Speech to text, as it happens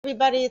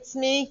everybody, it's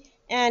me,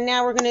 and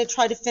now we're going to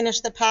try to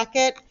finish the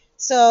packet.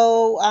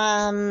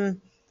 So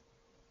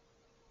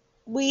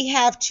we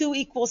have two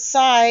equal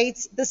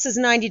sides. This is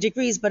 90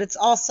 degrees, but it's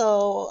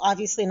also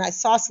obviously an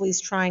isosceles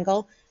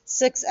triangle.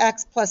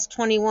 6x plus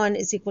 21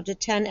 is equal to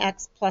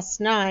 10x plus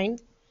 9,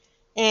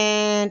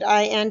 and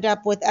I end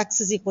up with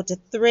x is equal to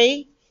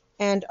 3,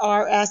 and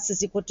rs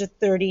is equal to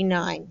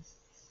 39.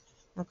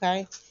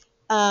 Okay.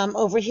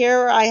 Over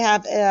here I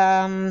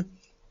have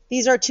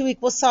these are two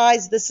equal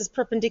sides. This is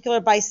perpendicular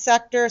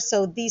bisector,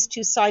 so these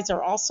two sides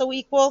are also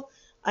equal.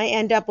 I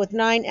end up with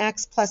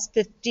 9x plus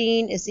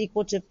 15 is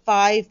equal to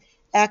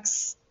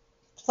 5x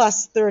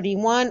plus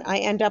 31. I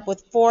end up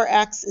with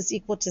 4x is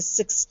equal to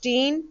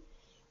 16,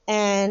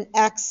 and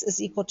x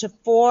is equal to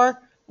 4.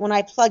 When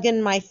I plug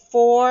in my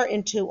 4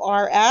 into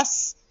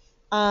rs,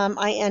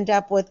 I end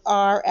up with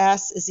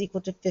rs is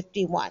equal to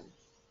 51.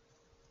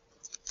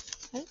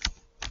 Okay.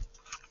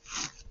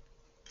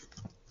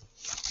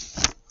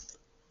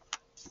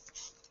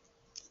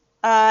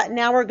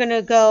 Now we're going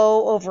to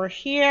go over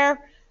here.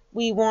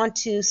 We want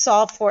to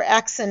solve for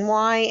x and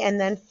y and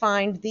then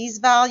find these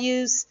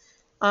values.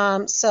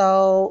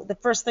 So the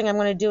first thing I'm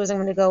going to do is I'm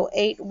going to go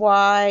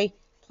 8y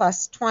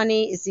plus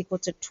 20 is equal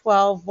to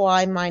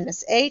 12y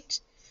minus 8.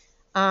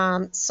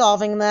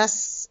 Solving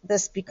this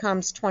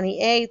becomes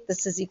 28.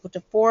 This is equal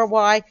to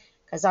 4y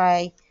because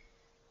I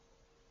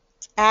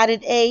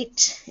added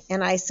 8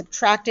 and I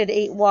subtracted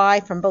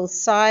 8y from both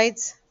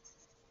sides.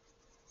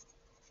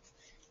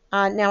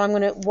 Now I'm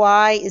going to,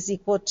 y is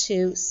equal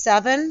to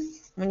 7.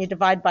 When you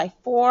divide by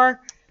 4,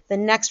 the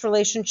next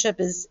relationship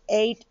is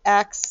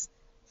 8x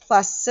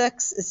plus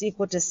 6 is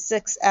equal to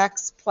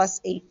 6x plus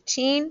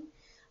 18.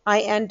 I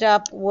end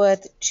up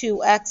with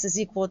 2x is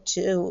equal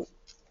to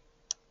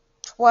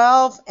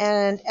 12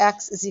 and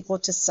x is equal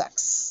to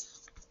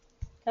 6.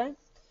 Okay.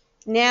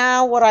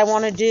 Now what I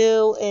want to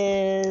do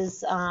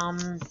is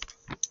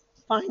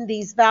find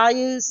these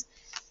values.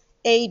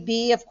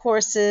 AB, of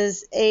course,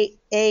 is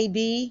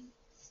AB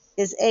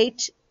is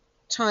 8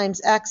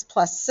 times x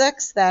plus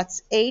 6.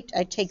 That's 8.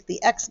 I take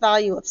the x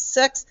value of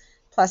 6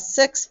 plus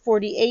 6.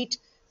 48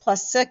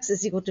 plus 6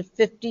 is equal to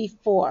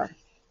 54.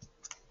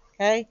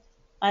 Okay?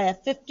 I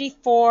have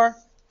 54.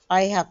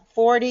 I have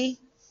 40.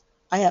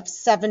 I have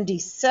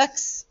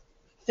 76,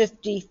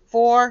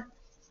 54,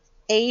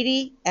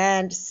 80,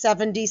 and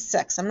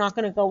 76. I'm not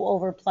going to go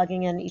over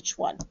plugging in each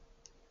one.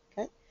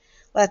 Okay?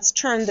 Let's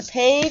turn the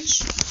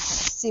page,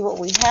 see what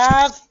we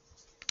have.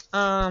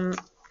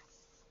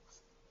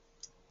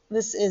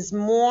 This is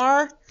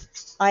more.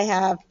 I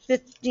have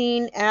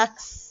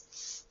 15x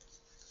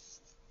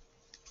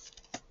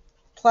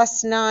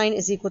plus 9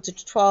 is equal to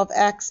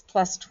 12x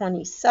plus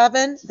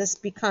 27. This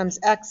becomes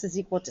x is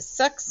equal to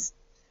 6.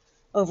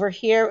 Over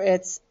here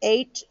it's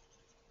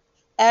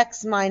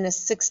 8x minus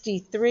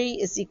 63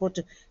 is equal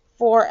to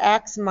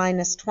 4x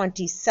minus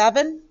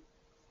 27.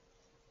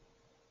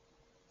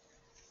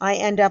 I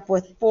end up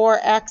with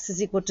 4x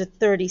is equal to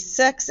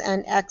 36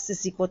 and x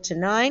is equal to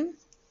 9.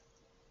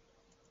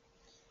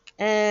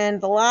 And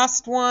the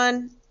last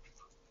one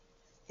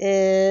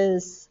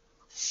is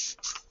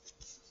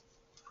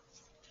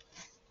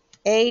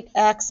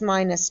 8x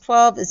minus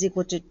 12 is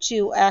equal to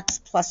 2x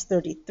plus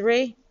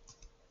 33.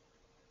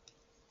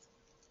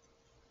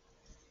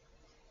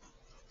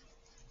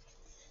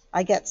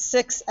 I get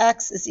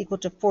 6x is equal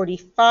to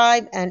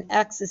 45 and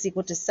x is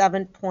equal to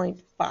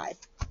 7.5.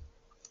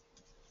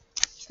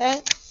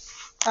 Okay.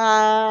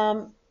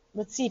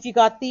 Let's see if you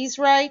got these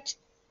right.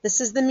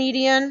 This is the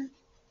median.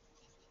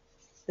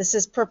 This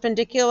is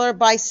perpendicular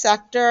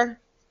bisector.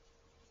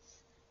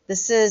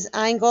 This is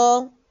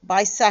angle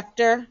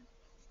bisector.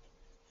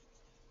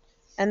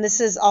 And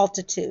this is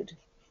altitude.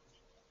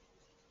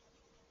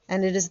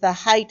 And it is the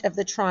height of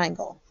the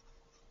triangle.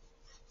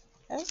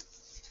 Okay.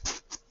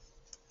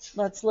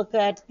 Let's look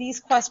at these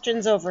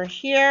questions over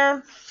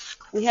here.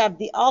 We have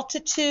the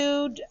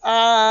altitude.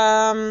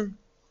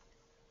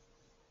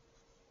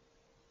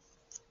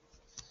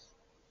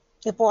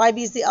 If YB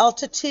is the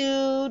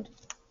altitude,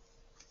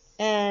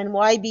 and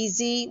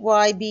YBZ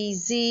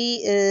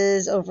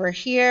is over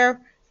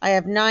here. I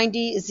have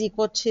 90 is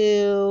equal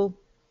to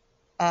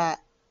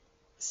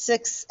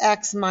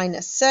 6x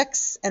minus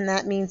 6, and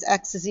that means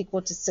x is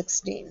equal to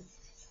 16.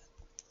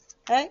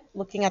 Okay,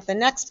 looking at the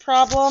next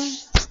problem.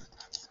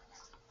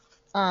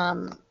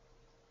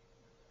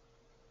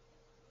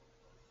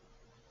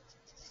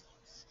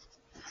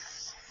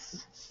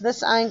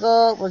 This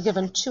angle, we're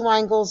given two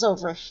angles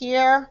over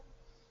here,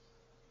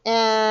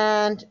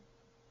 and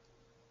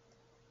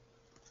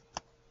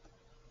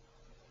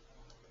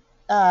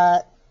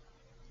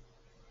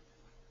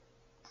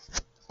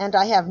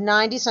I have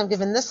 90, so I'm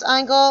given this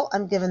angle,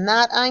 I'm given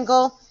that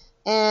angle,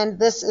 and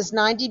this is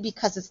 90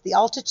 because it's the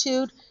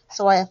altitude,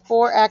 so I have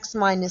 4x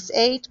minus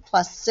 8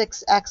 plus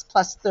 6x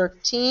plus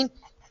 13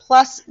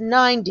 plus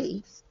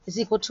 90 is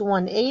equal to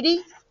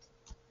 180.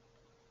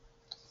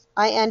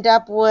 I end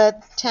up with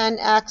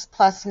 10x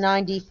plus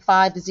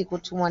 95 is equal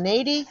to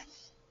 180.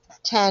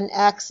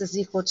 10x is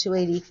equal to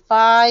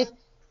 85,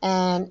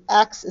 and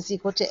x is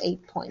equal to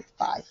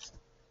 8.5.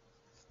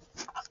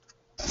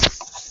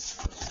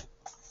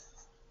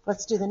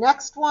 Let's do the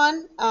next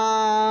one.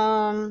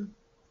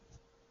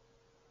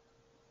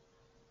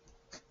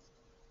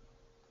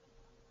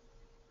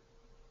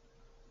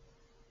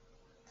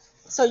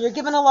 So you're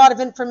given a lot of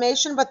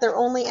information, but they're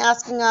only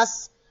asking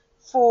us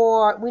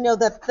for, we know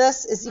that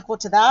this is equal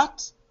to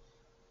that,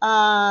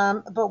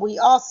 but we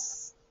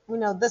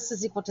know this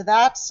is equal to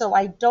that, so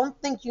I don't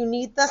think you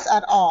need this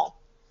at all,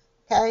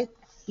 okay?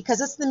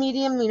 Because it's the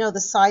medium, we know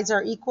the sides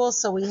are equal,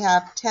 so we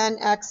have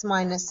 10x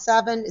minus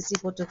 7 is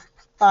equal to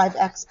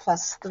 5x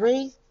plus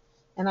 3,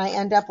 and I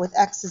end up with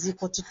x is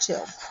equal to 2.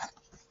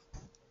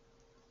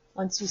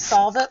 Once you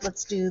solve it,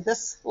 let's do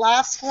this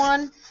last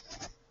one.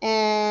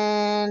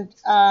 And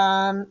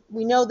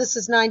we know this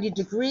is 90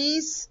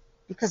 degrees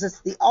because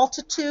it's the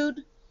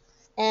altitude,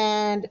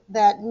 and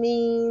that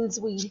means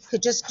we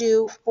could just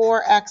do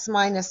 4x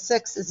minus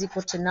 6 is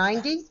equal to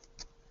 90,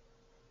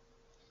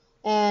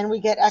 and we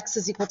get x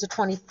is equal to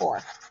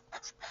 24.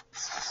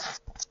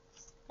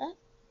 Okay.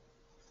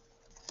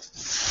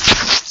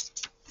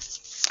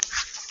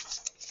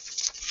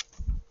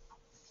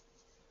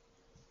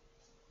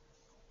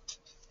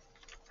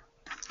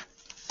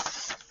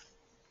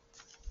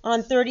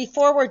 On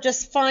 34, we're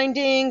just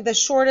finding the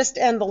shortest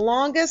and the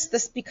longest.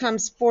 This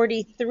becomes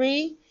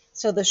 43.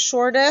 So the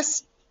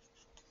shortest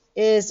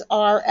is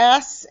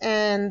RS,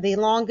 and the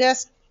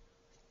longest,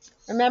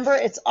 remember,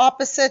 it's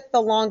opposite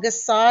the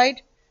longest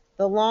side.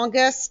 The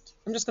longest,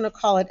 I'm just going to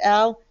call it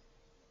L.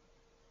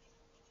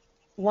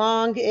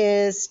 Long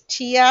is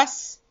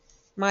TS.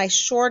 My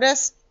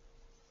shortest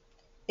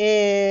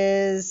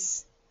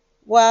is,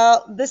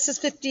 well, this is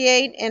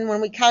 58, and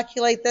when we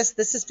calculate this,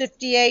 this is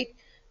 58.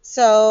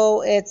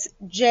 So it's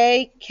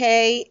J,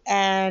 K,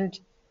 and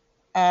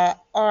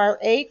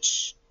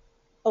RH.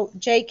 Oh,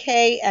 J,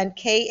 K, and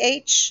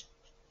KH.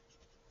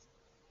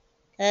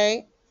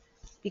 Okay,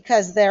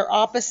 because they're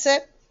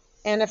opposite.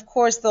 And of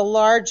course, the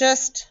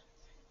largest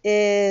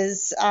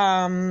is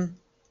JH.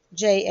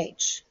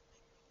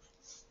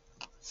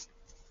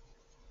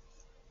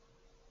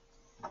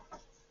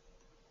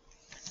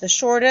 The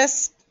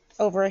shortest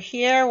over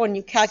here, when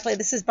you calculate,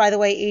 this is, by the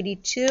way,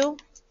 82.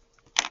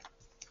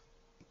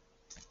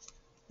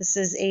 This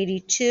is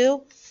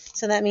 82.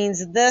 So that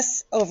means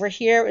this over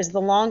here is the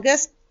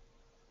longest.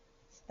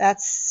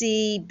 That's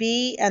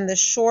CB, and the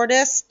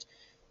shortest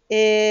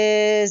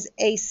is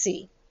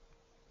AC.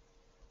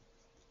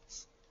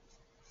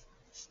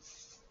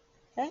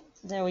 Okay,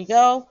 there we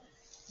go.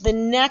 The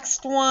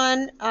next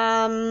one,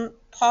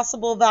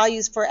 possible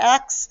values for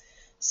x.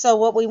 So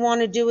what we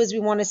want to do is we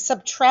want to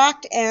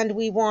subtract and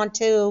we want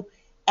to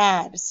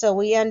add. So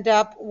we end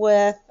up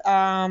with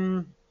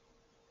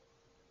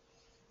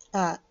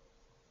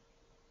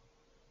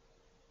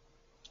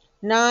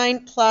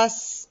 9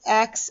 plus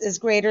x is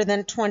greater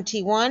than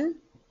 21.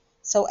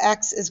 So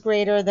x is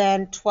greater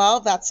than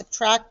 12. That's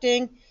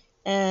subtracting.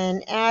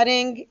 And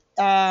adding,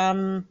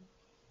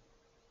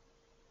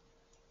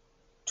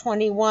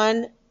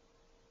 21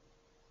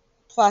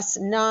 plus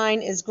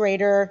 9 is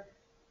greater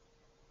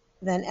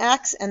than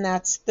x, and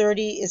that's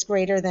 30 is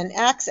greater than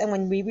x. And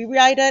when we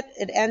rewrite it,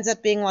 it ends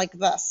up being like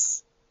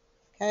this.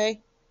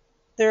 Okay,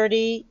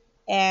 30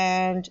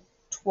 and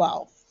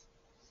 12.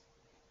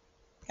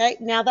 Okay,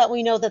 now that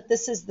we know that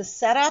this is the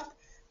setup,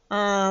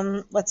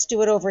 let's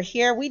do it over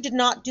here. We did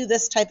not do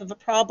this type of a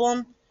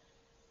problem,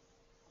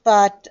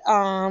 but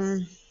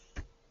I'm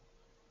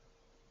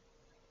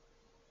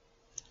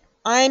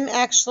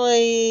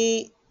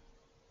actually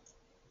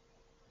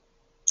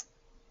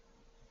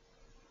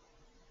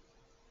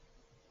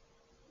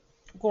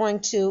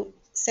going to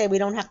say we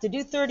don't have to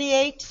do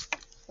 38.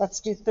 Let's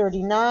do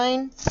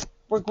 39.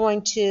 We're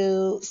going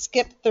to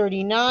skip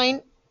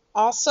 39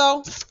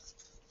 also.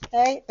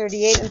 Okay,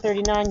 38 and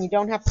 39 you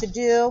don't have to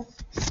do.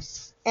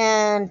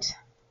 And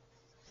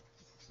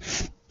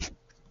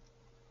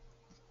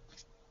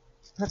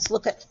let's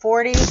look at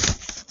 40.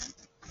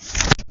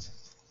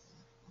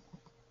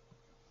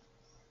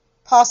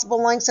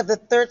 Possible lengths of the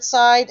third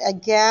side,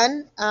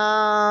 again,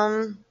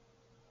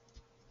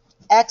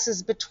 x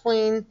is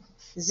between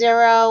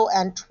 0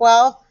 and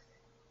 12.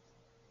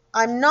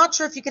 I'm not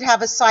sure if you could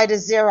have a side of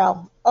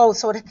 0. Oh,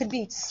 so it could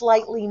be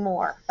slightly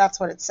more. That's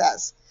what it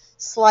says,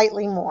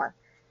 slightly more.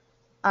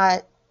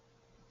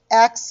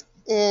 X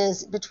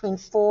is between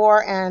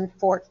 4 and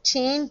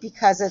 14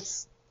 because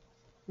it's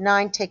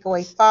 9 take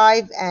away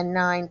 5 and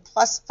 9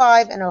 plus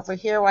 5. And over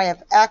here I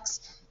have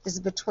x is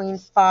between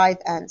 5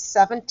 and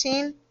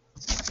 17.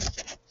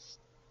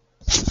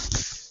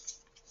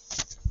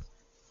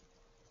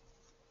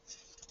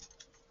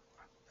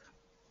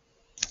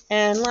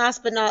 And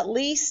last but not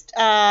least,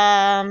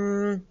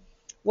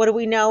 what do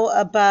we know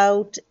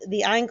about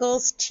the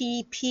angles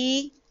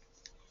TP?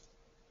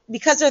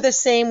 Because they're the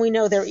same, we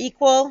know they're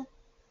equal.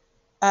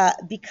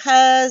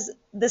 Because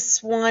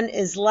this one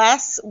is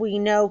less, we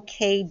know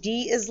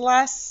KD is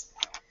less.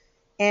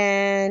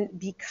 And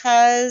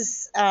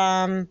because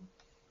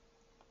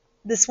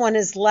this one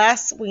is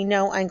less, we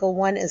know angle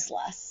 1 is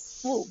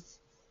less. Ooh.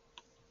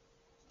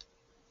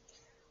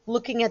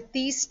 Looking at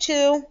these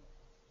two,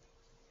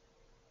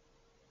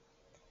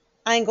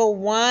 angle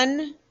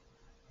 1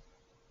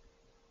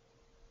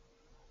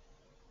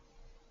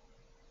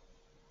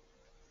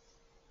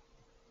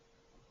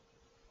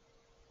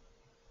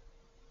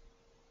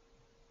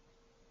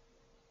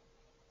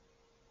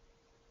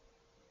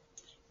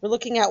 We're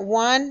looking at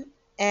 1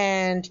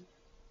 and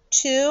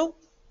 2,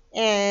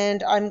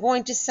 and I'm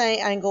going to say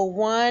angle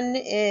 1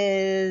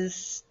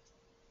 is,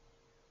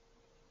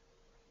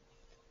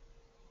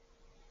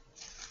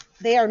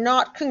 they are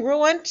not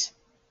congruent,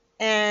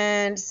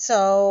 and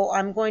so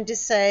I'm going to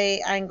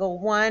say angle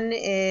 1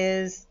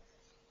 is,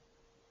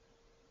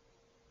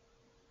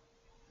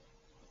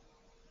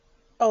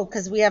 oh,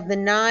 because we have the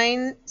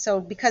 9, so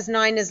because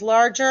 9 is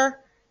larger,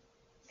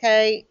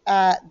 okay,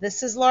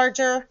 this is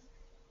larger,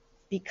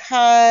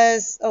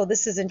 because, oh,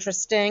 this is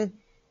interesting,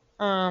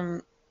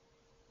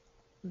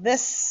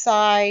 this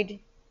side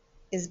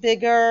is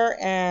bigger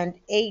and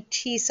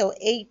AT, so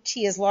AT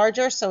is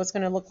larger, so it's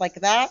going to look like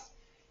that.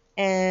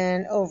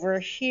 And over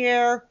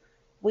here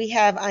we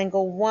have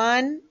angle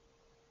 1,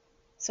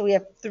 so we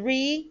have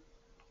 3,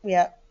 we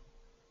have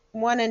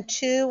 1 and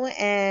 2,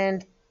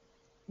 and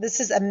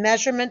this is a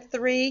measurement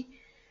 3,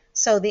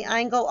 so the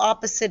angle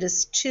opposite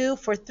is 2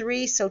 for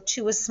 3, so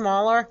 2 is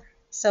smaller,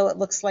 so it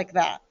looks like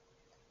that.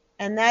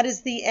 And that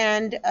is the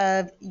end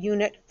of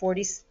Unit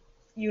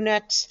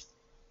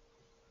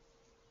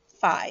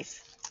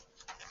 5.